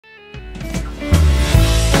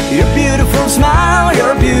Your beautiful smile,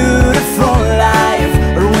 your beautiful life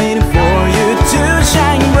are waiting for you to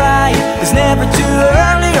shine bright. It's never too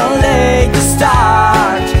early or late to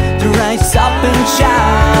start, to rise up and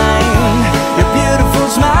shine. Your beautiful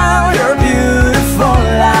smile, your beautiful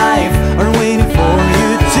life are waiting for you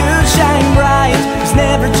to shine bright. It's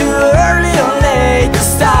never too early or late to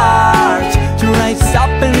start, to rise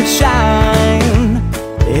up and shine.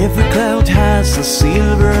 Every cloud has a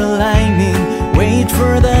silver lining, wait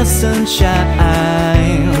for the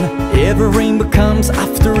sunshine. Every rainbow comes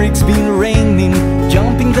after it's been raining,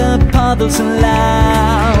 jumping the puddles and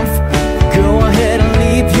laugh. Go ahead and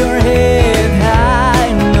leave your head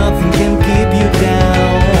high, nothing can keep you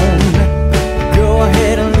down. Go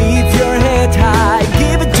ahead and leave your head high,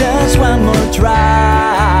 give it just one more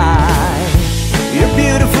try. Your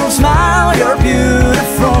beautiful smile, your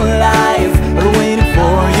beautiful life are waiting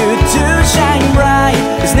for you to shine bright.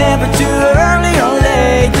 It's never too early or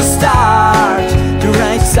late to start, to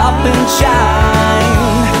rise up and shine.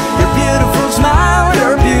 Your beautiful smile,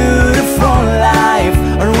 your beautiful life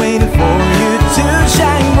are waiting for you to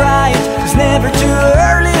shine bright. It's never too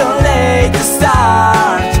early or late to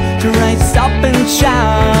start, to rise up and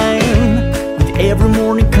shine. With every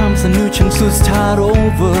morning comes a new chance to start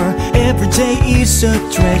over. Every day is a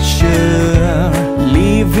treasure.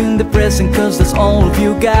 Live in the present, cause that's all of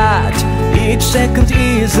you got. Each second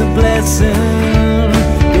is a blessing.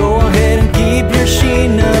 Go ahead and keep your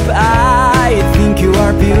chin up, I think you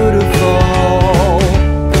are beautiful.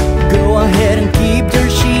 Go ahead and keep your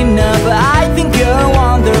chin up, I think you're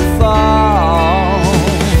wonderful.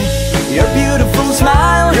 Your beautiful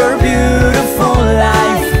smile, your beautiful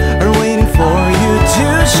life are waiting for you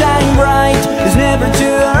to shine bright. It's never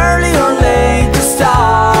too early or late to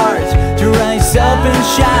start, to rise up and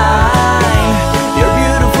shine. Your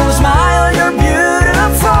beautiful smile, your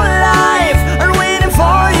beautiful life are waiting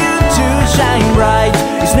for you to shine bright.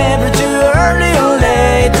 It's never too early or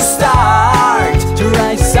late to start, to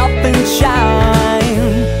rise up and shine.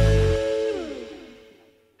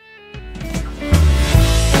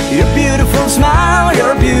 Your beautiful smile,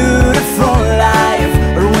 your beautiful life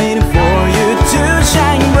are waiting for you to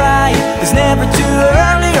shine bright. It's never too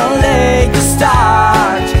early or late to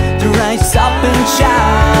start, to rise up and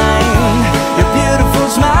shine. Your beautiful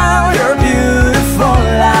smile, your beautiful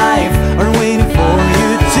life are waiting for you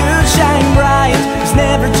to shine bright. It's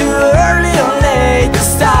never too early or late to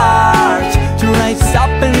start, to rise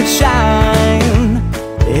up and shine.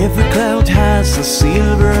 Every cloud has a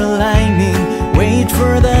silver lining, wait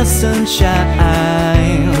for the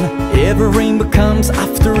sunshine. Every rainbow comes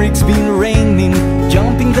after it's been raining,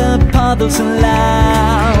 jumping the puddles and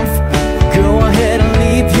laugh. Go ahead and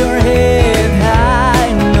leave your head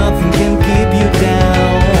high, nothing can keep you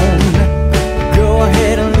down. Go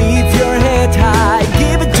ahead and leave your head high,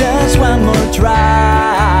 give it just one more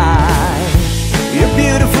try. Your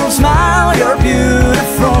beautiful smile, your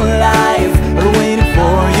beautiful life are waiting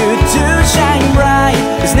for you to shine bright.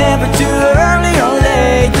 It's never too early or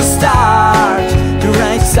late to start, to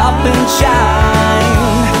rise up and shine.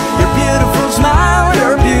 Your beautiful smile,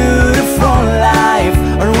 your beautiful life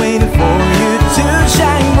are waiting for you to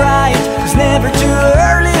shine bright. It's never too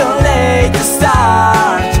early or late to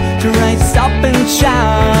start, to rise up and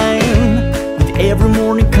shine. With every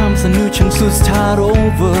morning comes a new chance to start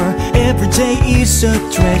over. Every day is a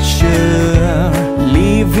treasure.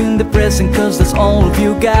 Live in the present, cause that's all of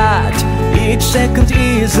you got. Each second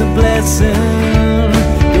is a blessing.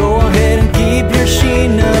 Go ahead and keep your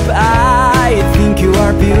chin up, I think you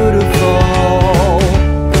are beautiful.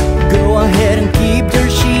 Go ahead and keep your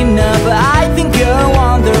chin up, I think you're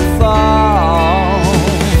wonderful.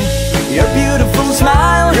 Your beautiful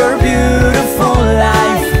smile, your beautiful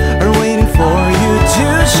life are waiting for you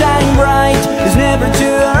to shine bright. It's never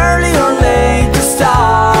too early or late to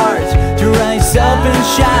start, to rise up and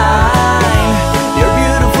shine. Your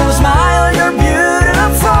beautiful smile, your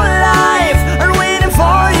beautiful life are waiting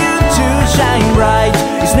for you to shine bright.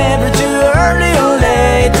 It's never too early or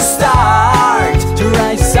late to start, to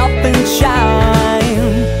rise up and shine.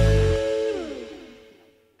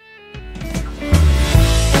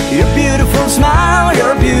 Your beautiful smile,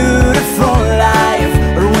 your beautiful life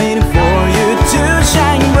are waiting for you to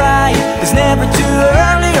shine bright. It's never too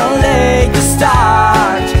early or late to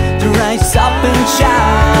start, to rise up and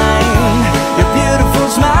shine. Your beautiful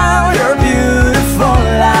smile, your beautiful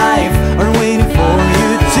life are waiting for you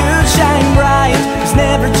to shine bright. It's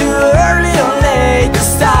never too early or late to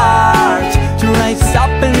start, to rise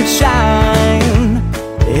up and shine.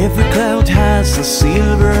 Every cloud has a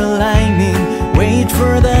silver lining, wait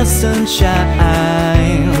for the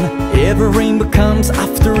sunshine. Every rainbow comes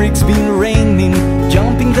after it's been raining,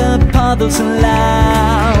 jumping the puddles and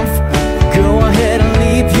laugh. Go ahead and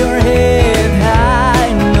leave your head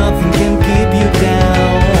high, nothing can keep you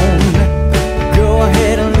down. Go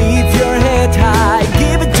ahead and leave your head high,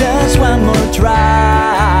 give it just one more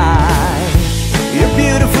try. Your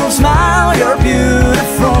beautiful smile, your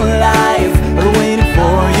beautiful life are waiting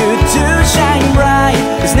for you to shine bright.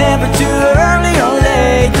 It's never too early or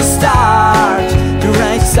late to start, to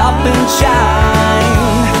rise up and shine.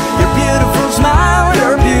 Your beautiful smile,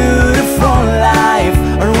 your beautiful life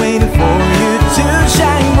are waiting for you to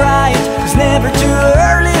shine bright. It's never too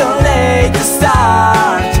early or late to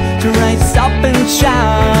start, to rise up and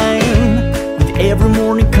shine. With every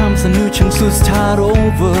morning comes a new chance to start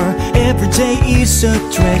over. Every day is a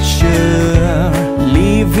treasure.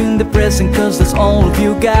 Live in the present, cause that's all of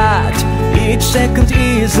you got. Each second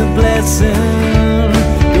is a blessing.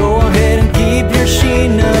 Go ahead and keep your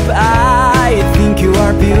chin up, I think you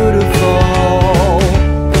are beautiful.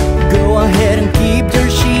 Go ahead and keep your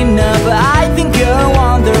chin up, I think you're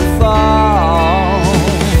wonderful.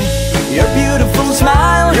 Your beautiful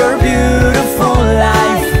smile, your beautiful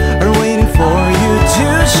life are waiting for you to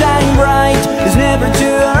shine bright. It's never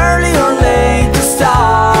too early or late to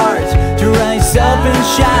start, to rise up and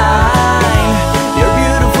shine. Your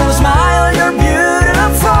beautiful smile, your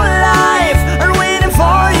beautiful life are waiting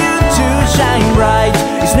for you to shine bright.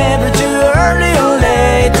 It's never too early or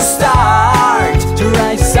late to start, to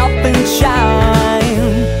rise up and shine.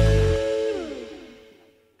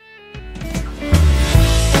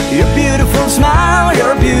 Your beautiful smile,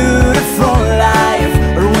 your beautiful life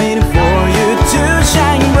are waiting for you to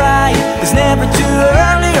shine bright. It's never too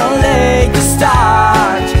early or late to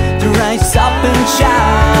start, to rise up and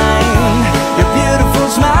shine. Your beautiful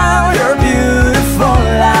smile, your beautiful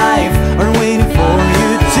life are waiting for you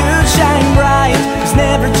to shine bright. It's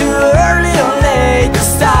never too early or late to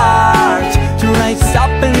start, to rise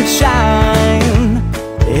up and shine.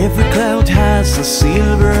 Every cloud has a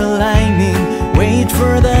silver lining, wait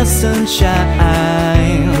for the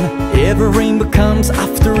sunshine. Every rainbow comes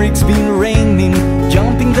after it's been raining,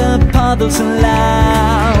 jumping the puddles and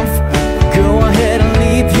laugh. Go ahead and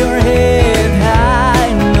leave your head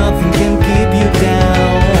high, nothing can keep you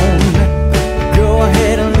down. Go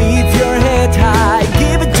ahead and leave your head high,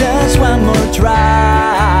 give it just one more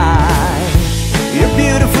try. Your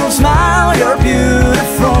beautiful smile, your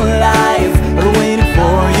beautiful life are waiting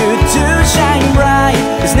for you to shine bright.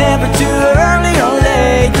 It's never too early or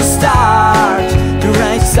late to start, to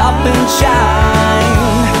rise up and shine.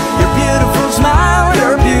 Your beautiful smile,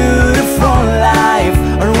 your beautiful life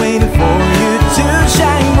are waiting for you to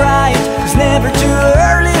shine bright. It's never too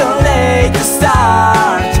early or late to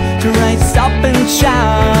start, to rise up and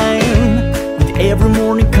shine. With every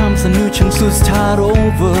morning comes a new chance to start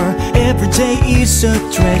over. Every day is a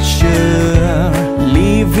treasure.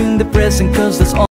 Live in the present, cause that's all